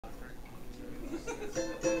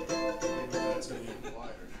That's going to get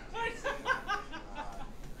quieter now.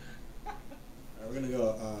 We're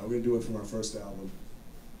gonna do it from our first album,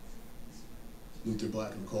 Luther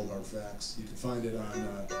Black and the Cold Hard Facts. You can find it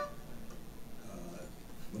on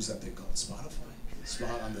what is that thing called? Spotify.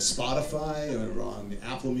 On the Spotify or on the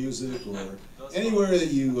Apple Music or anywhere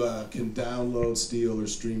that you can download, steal, or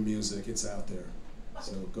stream music. It's out there.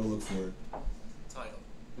 So go look for it. Title.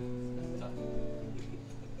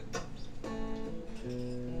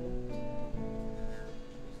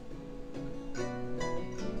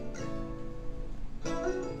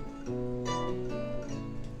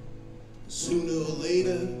 Sooner or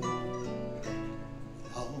later,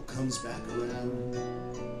 it all comes back around.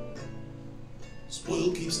 This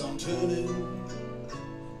world keeps on turning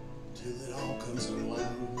till it all comes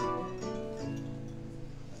unwound. I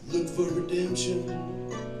look for redemption,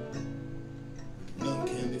 but none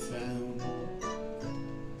can be found.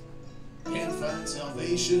 Can't find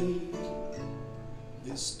salvation in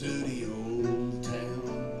this dirty old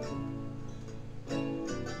town.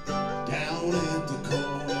 Down at the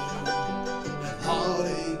corner,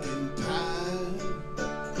 heartache and pine, the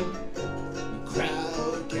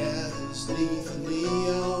crowd gathers neath the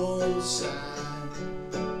neon sign.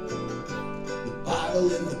 The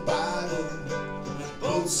bottle and the Bible,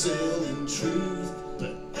 both selling truth,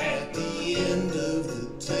 but at the end of the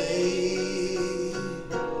day,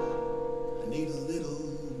 I need a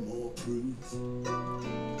little more proof.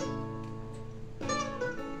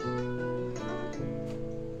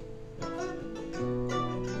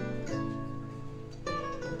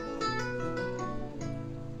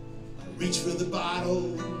 Reach for the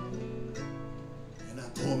bottle and I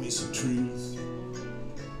pour me some truth.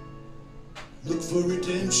 Look for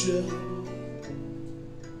redemption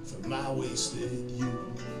for my wasted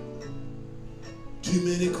youth. Too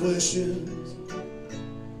many questions,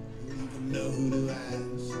 don't even know who to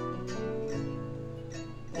ask.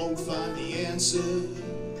 Won't find the answer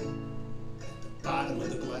at the bottom of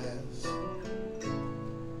the glass.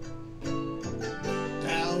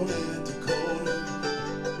 Down at the corner,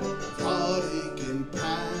 heartache and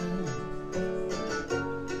pine, the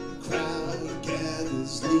crowd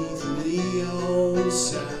gathers neath the neon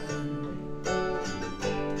sign.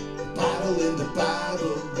 The bottle and the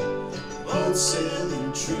Bible, both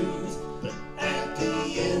selling truth, but at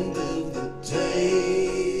the end of the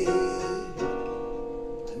day, I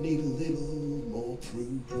need a little more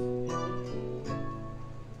proof.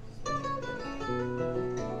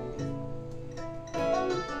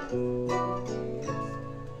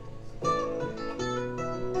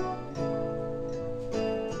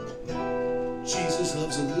 Jesus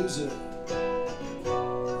loves a loser,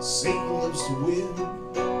 Satan loves to win.